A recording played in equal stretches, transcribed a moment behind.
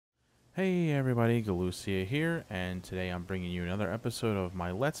Hey everybody, Galucia here, and today I'm bringing you another episode of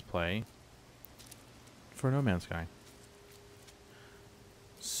my Let's Play for No Man's Sky.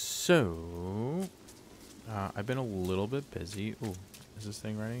 So, I've been a little bit busy. Ooh, is this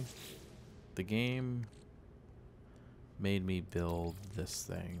thing ready? The game made me build this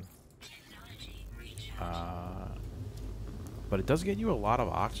thing. But it does get you a lot of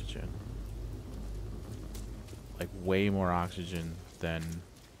oxygen. Like, way more oxygen than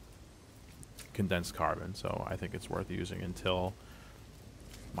condensed carbon, so I think it's worth using until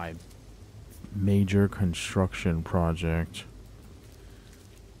my major construction project.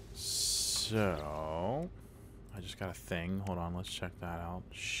 So I just got a thing. Hold on, let's check that out.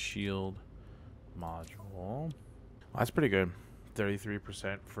 Shield module. Well, that's pretty good.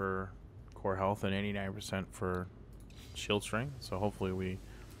 33% for core health and 89% for shield strength. So hopefully we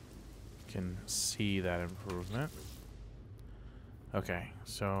can see that improvement. Okay,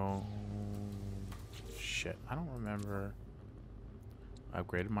 so shit, I don't remember. I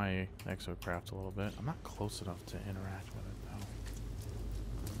upgraded my exocraft a little bit. I'm not close enough to interact with it though.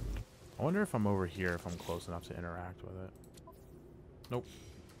 I wonder if I'm over here if I'm close enough to interact with it. Nope.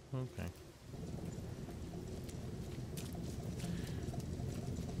 Okay.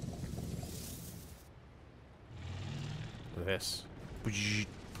 This.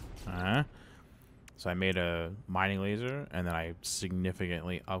 So I made a mining laser, and then I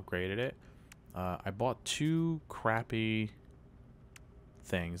significantly upgraded it. I bought two crappy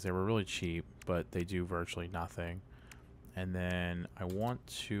things. They were really cheap, but they do virtually nothing. And then I want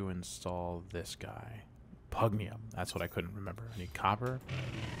to install this guy. Pugnium. That's what I couldn't remember. I need copper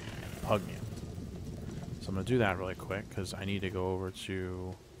and pugnium. So I'm going to do that really quick, because I need to go over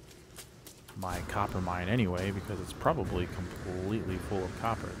to my copper mine anyway, because it's probably completely full of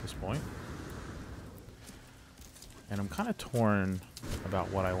copper at this point. And I'm kind of torn about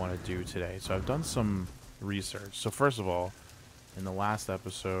what I want to do today. So I've done some research. So first of all, in the last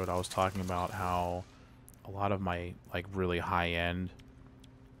episode, I was talking about how a lot of my like really high-end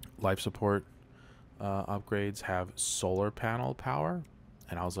life support upgrades have solar panel power.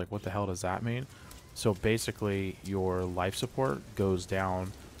 And I was like, what the hell does that mean? So basically, your life support goes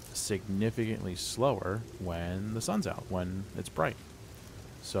down significantly slower when the sun's out, when it's bright.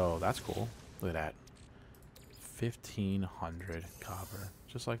 So that's cool. Look at that. 1,500 copper.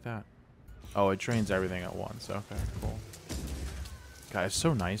 Just like that. Oh, it drains everything at once. Okay, cool. God, it's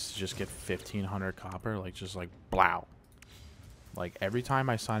so nice to just get 1,500 copper. Like, just like, blow. Like, every time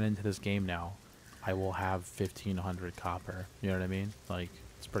I sign into this game now, I will have 1,500 copper. You know what I mean? Like,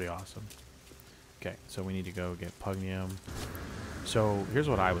 it's pretty awesome. Okay, so we need to go get pugnium. So, here's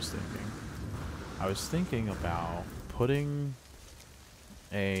what I was thinking. I was thinking about putting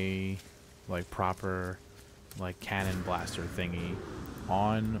a, like, proper like cannon blaster thingy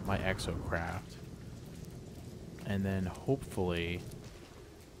on my exocraft, and then hopefully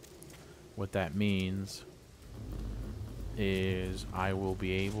what that means is I will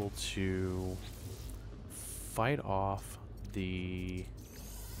be able to fight off the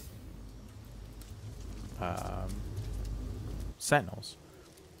Sentinels,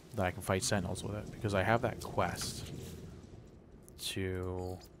 that I can fight Sentinels with it, because I have that quest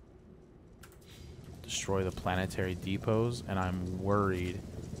to destroy the planetary depots, and I'm worried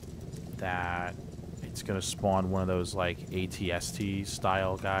that it's gonna spawn one of those like ATST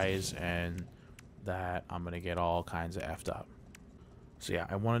style guys, and that I'm gonna get all kinds of effed up. So yeah,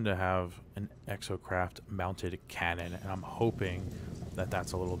 I wanted to have an exocraft mounted cannon, and I'm hoping that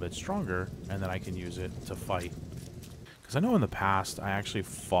that's a little bit stronger and that I can use it to fight. Because I know in the past I actually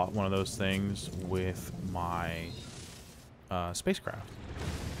fought one of those things with my spacecraft.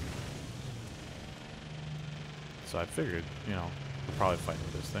 So I figured, you know, I'll probably fight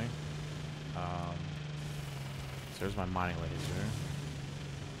with this thing. So there's my mining laser.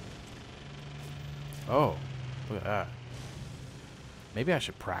 Oh, look at that. Maybe I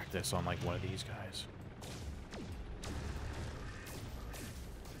should practice on like one of these guys.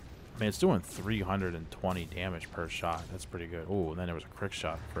 I mean, it's doing 320 damage per shot. That's pretty good. Oh, and then there was a crick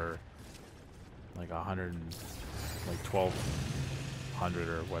shot for like 100 and like 1,200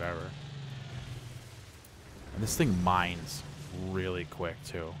 or whatever. And this thing mines really quick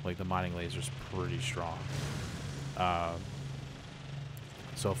too. Like the mining laser's pretty strong.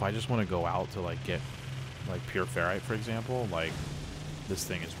 So if I just want to go out to like get like pure ferrite, for example, like this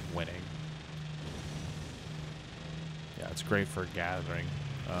thing is winning. Yeah, it's great for gathering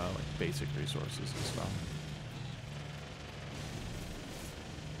like basic resources and stuff.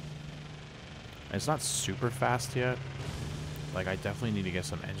 And it's not super fast yet. Like I definitely need to get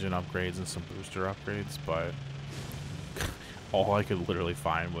some engine upgrades and some booster upgrades, but all I could literally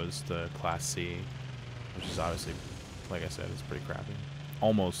find was the Class C, which is obviously, like I said, it's pretty crappy.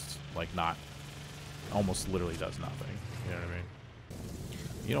 Almost, like, not, almost literally does nothing. You know what I mean?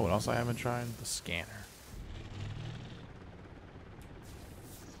 You know what else I haven't tried? The scanner.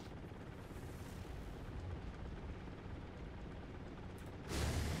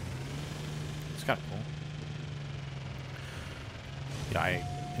 It's kind of cool. Yeah, I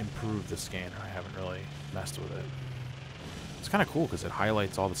improved the scanner. I haven't really messed with it. It's kind of cool because it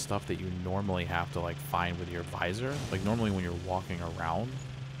highlights all the stuff that you normally have to like find with your visor. Like normally when you're walking around,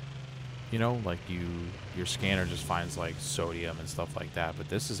 you know, like your scanner just finds like sodium and stuff like that. But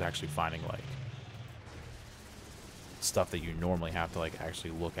this is actually finding like stuff that you normally have to like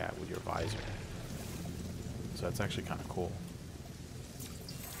actually look at with your visor. So that's actually kind of cool.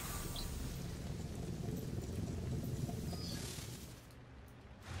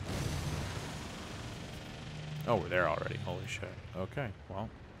 Oh, we're there already. Holy shit. Okay, well,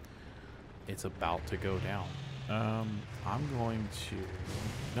 it's about to go down. I'm going to...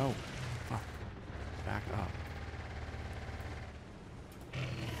 No. Fuck. Back up.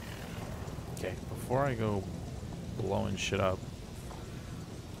 Okay, before I go blowing shit up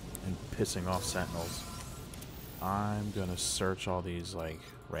and pissing off Sentinels, I'm going to search all these, like,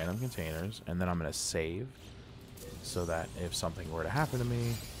 random containers, and then I'm going to save so that if something were to happen to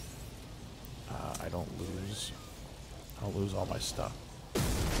me, I don't lose all my stuff.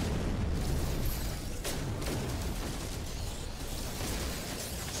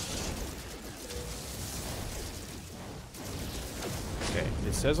 Okay,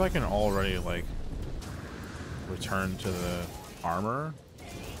 it says I can already like return to the armor.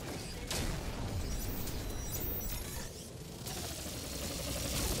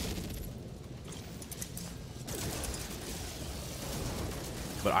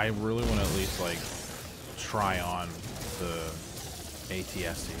 But I really want to at least like try on the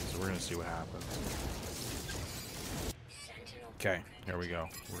ATSC, so we're gonna see what happens. Okay, here we go.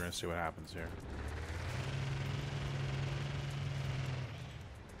 We're gonna see what happens here.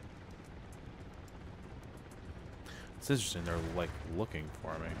 It's interesting, they're like looking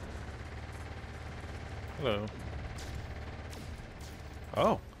for me. Hello.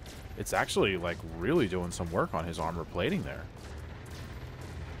 Oh, it's actually like really doing some work on his armor plating there.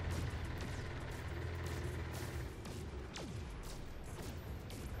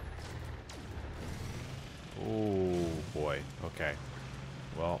 Oh boy. Okay.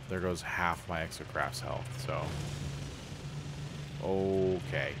 Well, there goes half my exocraft's health, so...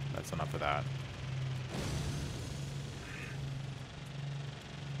 Okay, that's enough of that.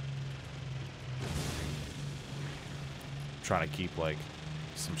 I'm trying to keep, like,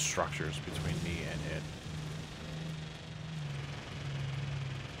 some structures between me and it.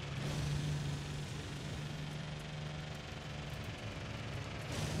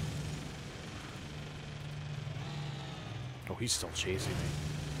 Oh, he's still chasing me.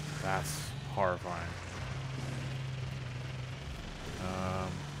 That's horrifying.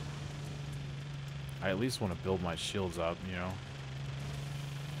 I at least want to build my shields up, you know?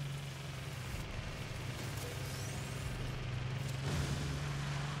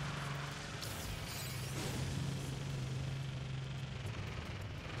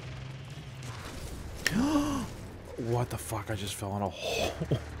 What the fuck? I just fell in a hole.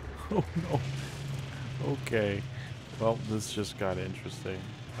 Oh no. Okay. Well, this just got interesting.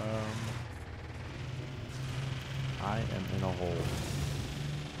 I am in a hole.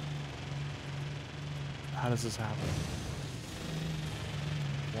 How does this happen?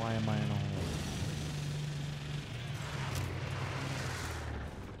 Why am I in a hole?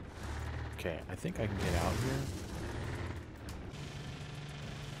 Okay, I think I can get out here.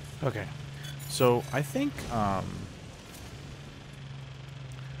 Okay. So, I think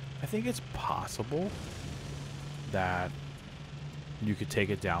it's possible that you could take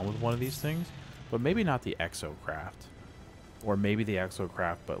it down with one of these things, but maybe not the exocraft. Or maybe the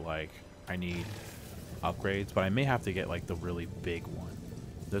exocraft, but like I need upgrades, but I may have to get like the really big one.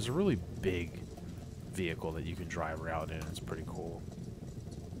 There's a really big vehicle that you can drive around in. It's pretty cool.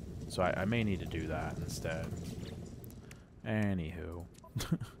 So I may need to do that instead. Anywho.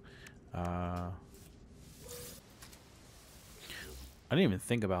 I didn't even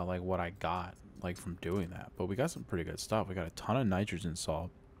think about like what I got like from doing that, but we got some pretty good stuff. We got a ton of nitrogen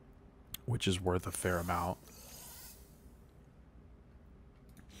salt, which is worth a fair amount.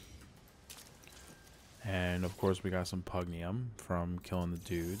 And of course we got some pugnium from killing the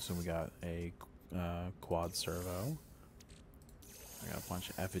dudes, and we got a quad servo. I got a bunch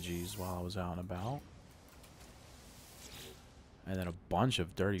of effigies while I was out and about. And then a bunch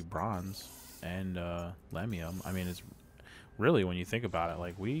of dirty bronze and lemium. I mean, it's really, when you think about it,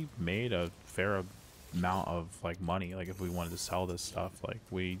 like, we made a fair amount of, like, money. Like, if we wanted to sell this stuff, like,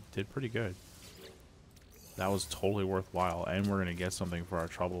 we did pretty good. That was totally worthwhile, and we're gonna get something for our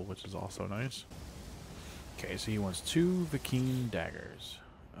trouble, which is also nice. Okay, so he wants 2 Vikine daggers.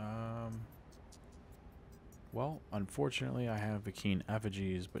 Well, unfortunately, I have Vikine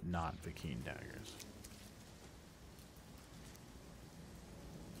effigies, but not Vikine daggers.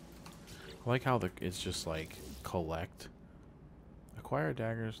 I like how it's just like collect. Acquire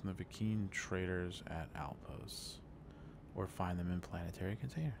daggers from the Vikine traders at outposts, or find them in planetary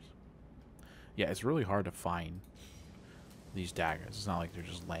containers. Yeah, it's really hard to find these daggers. It's not like they're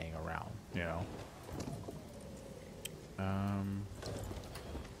just laying around, you know.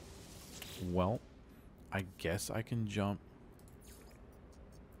 Well, I guess I can jump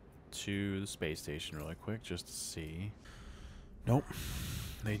to the space station really quick just to see. Nope.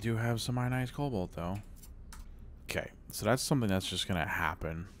 They do have some ionized cobalt, though. Okay, so that's something that's just going to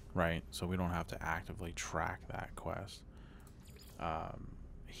happen, right? So we don't have to actively track that quest.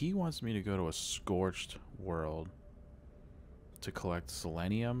 He wants me to go to a scorched world to collect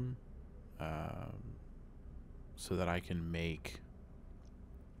selenium so that I can make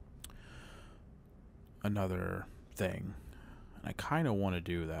another thing. And I kind of want to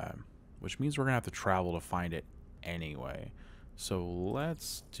do that, which means we're going to have to travel to find it anyway. So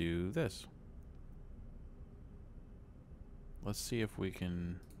let's do this. Let's see if we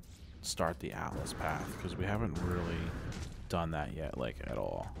can start the Atlas path, because we haven't really done that yet, like, at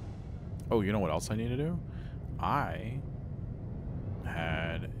all. Oh, you know what else I need to do? I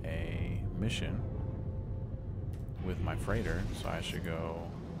had a mission with my freighter, so I should go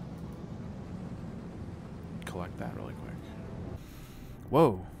collect that really quick.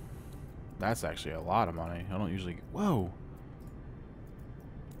 Whoa. That's actually a lot of money. I don't usually... Whoa.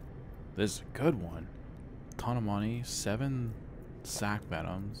 This is a good one. Ton of money. 7 sack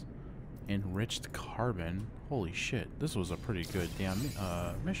venoms. Enriched carbon. Holy shit. This was a pretty good damn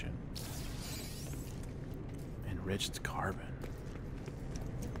mission. Enriched carbon.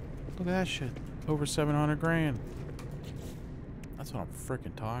 Look at that shit. Over 700 grand. That's what I'm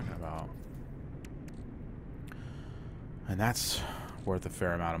freaking talking about. And that's worth a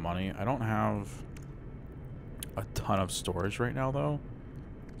fair amount of money. I don't have a ton of storage right now, though,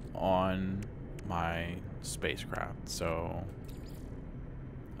 on my spacecraft. So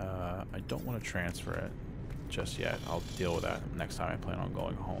I don't want to transfer it just yet. I'll deal with that next time I plan on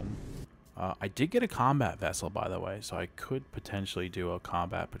going home. I did get a combat vessel, by the way, so I could potentially do a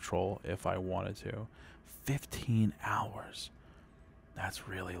combat patrol if I wanted to. 15 hours. That's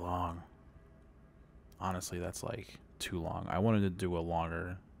really long. Honestly, that's like too long. I wanted to do a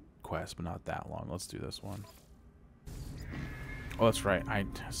longer quest, but not that long. Let's do this one. Oh, that's right.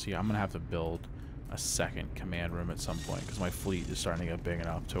 See, I'm gonna have to build a second command room at some point, because my fleet is starting to get big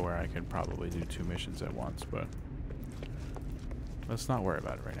enough to where I can probably do 2 missions at once, but let's not worry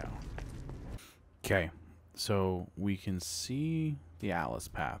about it right now. Okay, so we can see the Atlas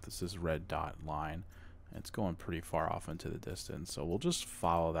path. It's this red dot line. It's going pretty far off into the distance, so we'll just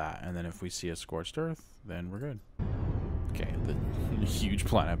follow that, and then if we see a scorched earth, then we're good. Okay, the huge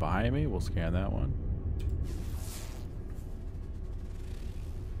planet behind me, we'll scan that one.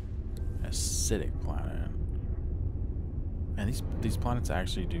 Acidic planet. And these planets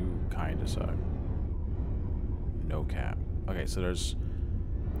actually do kind of suck. No cap. Okay, so there's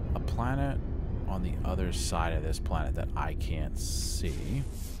a planet on the other side of this planet that I can't see.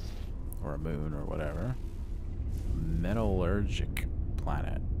 Or a moon or whatever. Metallurgic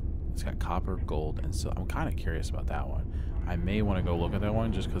planet. It's got copper, gold, and silver. I'm kind of curious about that one. I may want to go look at that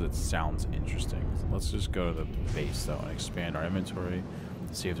one just because it sounds interesting. Let's just go to the base, though, and expand our inventory.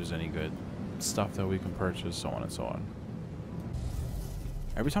 See if there's any good stuff that we can purchase, so on and so on.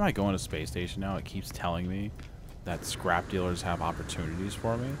 Every time I go into space station now, it keeps telling me that scrap dealers have opportunities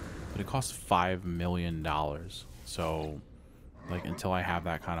for me, but it costs $5 million. So, like, until I have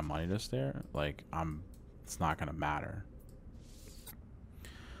that kind of money to stare, like, it's not gonna matter.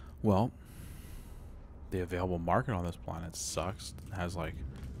 Well, the available market on this planet sucks. It has like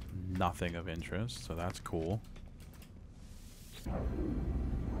nothing of interest, so that's cool.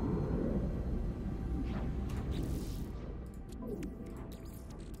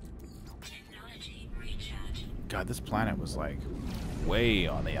 God, this planet was like way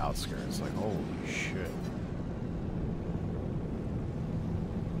on the outskirts. Like, holy shit.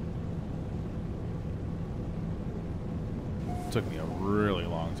 It took me a really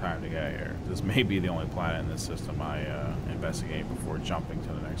long time to get here. This may be the only planet in this system I investigate before jumping to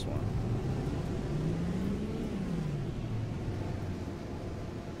the next one.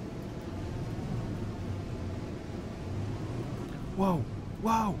 Whoa!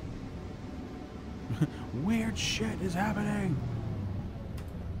 Whoa! Weird shit is happening!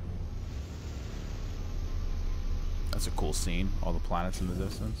 That's a cool scene. All the planets in the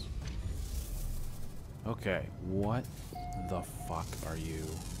distance. Okay, what the fuck are you?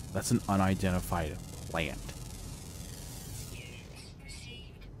 That's an unidentified plant.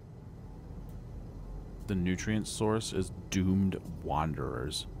 The nutrient source is doomed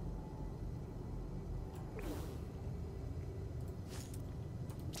wanderers.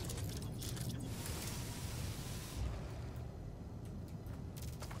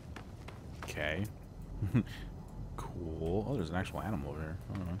 Okay. Cool. Oh, there's an actual animal over here.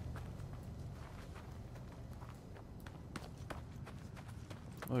 I don't know.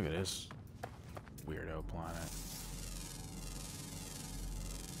 Look at this weirdo planet.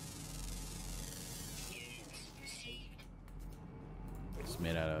 It's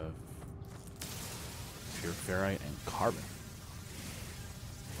made out of pure ferrite and carbon.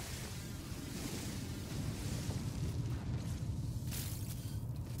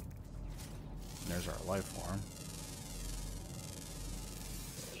 There's our life form.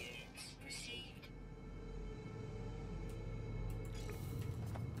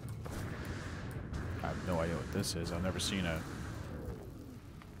 I have no idea what this is. I've never seen a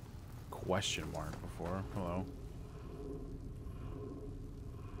question mark before. Hello.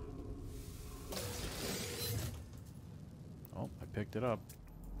 Oh, I picked it up.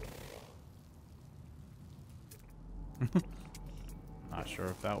 Not sure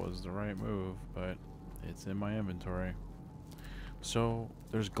if that was the right move, but it's in my inventory. So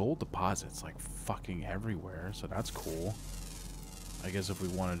there's gold deposits like fucking everywhere, so that's cool. I guess if we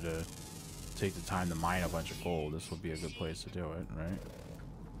wanted to take the time to mine a bunch of gold, this would be a good place to do it, right?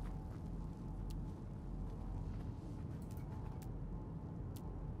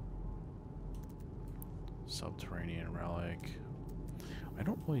 Subterranean relic. I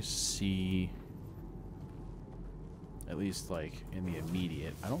don't really see, at least like in the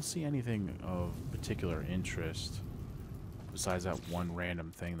immediate, I don't see anything of particular interest besides that one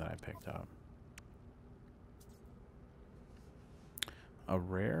random thing that I picked up. A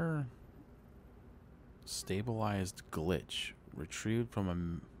rare stabilized glitch retrieved from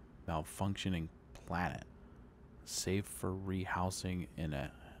a malfunctioning planet, safe for rehousing in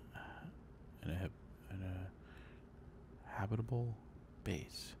a habitable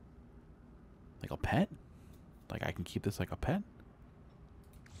base. Like a pet? Like I can keep this like a pet?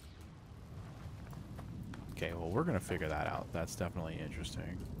 Okay, well we're gonna figure that out. That's definitely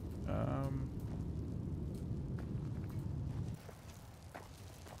interesting.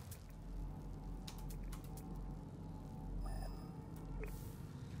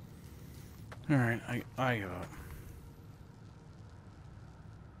 Alright, I give up.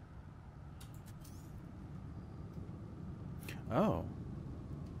 Oh.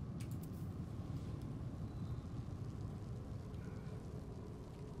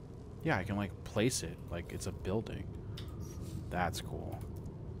 Yeah, I can like place it like it's a building. That's cool.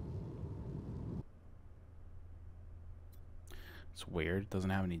 It's weird. It doesn't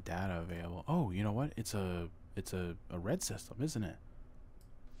have any data available. Oh, you know what? It's a red system, isn't it?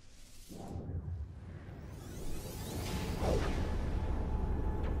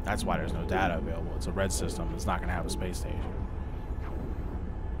 That's why there's no data available. It's a red system. It's not going to have a space station.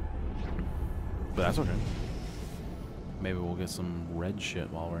 But that's okay. Maybe we'll get some red shit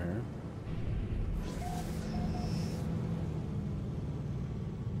while we're here.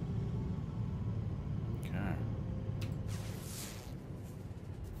 Okay.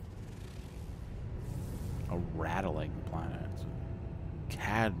 A rattling planet.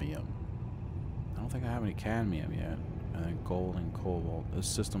 Cadmium. I don't think I have any cadmium yet. And then gold and cobalt. This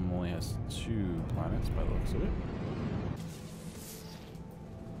system only has 2 planets by the looks of it.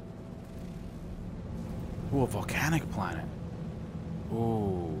 Ooh, a volcanic planet.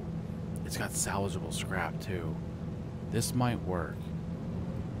 Ooh. It's got salvageable scrap too. This might work.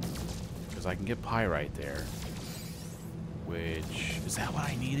 Because I can get pyrite there. Which, is that what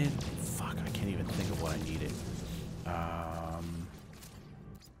I needed? Fuck, I can't even think of what I needed.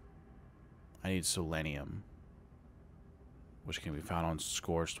 I need selenium, which can be found on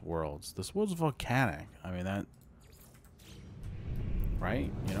scorched worlds. This world's volcanic. I mean, that,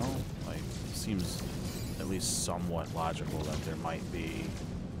 right? You know, like, it seems at least somewhat logical that there might be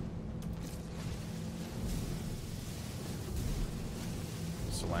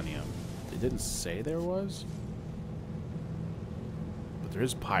selenium. It didn't say there was, but there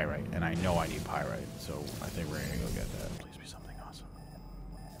is pyrite, and I know I need pyrite, so I think we're gonna go get that. Please be something awesome.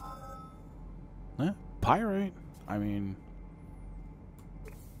 Huh? Pyrite? I mean,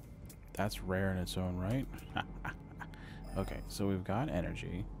 that's rare in its own right. Okay, so we've got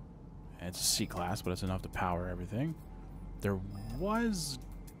energy. It's a C class, but it's enough to power everything. There was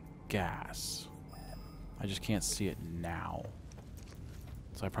gas. I just can't see it now.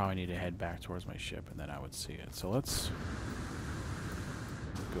 So I probably need to head back towards my ship, and then I would see it. So let's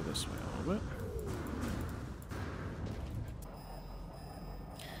go this way a little bit.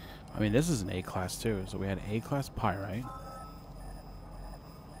 I mean, this is an A class too. So we had A class pyrite.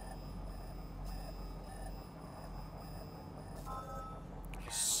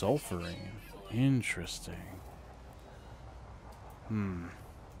 Sulfurine. Interesting.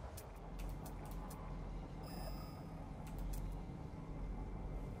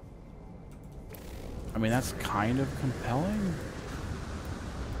 I mean, that's kind of compelling.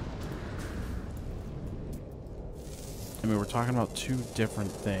 I mean, we're talking about two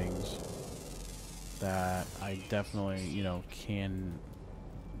different things that I definitely, you know,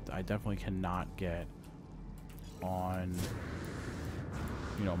 I definitely cannot get on,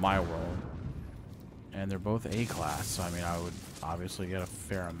 you know, my world. And they're both A class, so I mean, I would obviously get a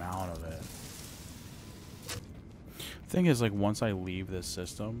fair amount of it. Thing is, like, once I leave this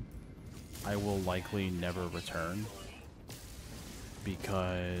system, I will likely never return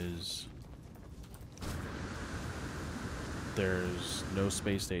because there's no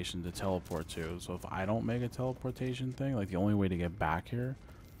space station to teleport to. So if I don't make a teleportation thing, like the only way to get back here,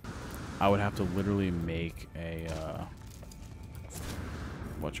 I would have to literally make a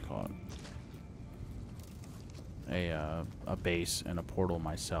a base and a portal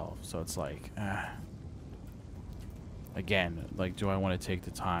myself. So it's like, again, like, do I want to take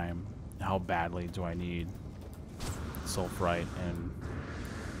the time? How badly do I need sulfurite and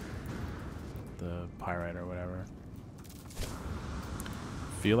the pyrite or whatever?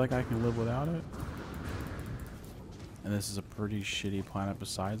 Feel like I can live without it. And this is a pretty shitty planet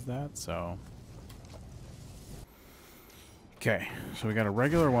besides that, so. Okay, so we got a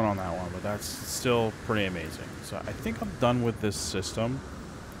regular one on that one, but that's still pretty amazing. So I think I'm done with this system.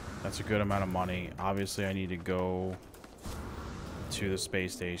 That's a good amount of money. Obviously, I need to go to the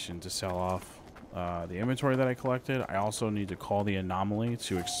space station to sell off the inventory that I collected. I also need to call the anomaly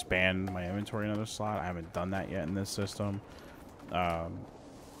to expand my inventory another slot. I haven't done that yet in this system.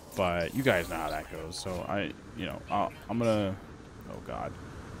 But you guys know how that goes. So I'm gonna, oh God,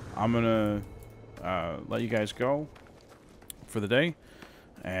 I'm gonna let you guys go for the day.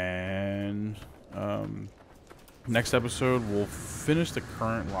 And next episode, we'll finish the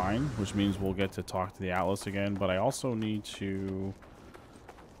current line, which means we'll get to talk to the Atlas again. But I also need to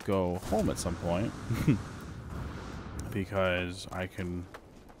go home at some point because I can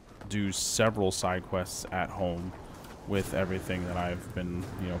do several side quests at home with everything that I've been,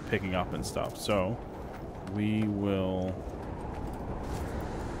 you know, picking up and stuff. So we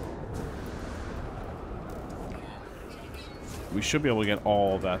should be able to get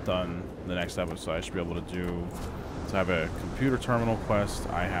all of that done in the next episode. I should be able to have a computer terminal quest.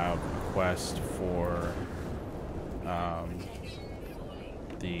 I have a quest for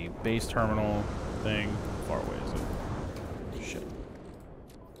the base terminal thing. How far away is it? Shit.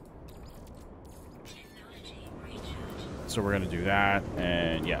 So we're going to do that,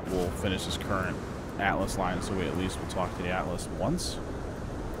 and yeah, we'll finish this current Atlas line, so we at least will talk to the Atlas once.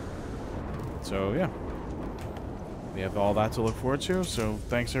 So yeah, we have all that to look forward to. So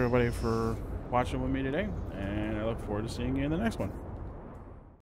thanks everybody for watching with me today, and I look forward to seeing you in the next one.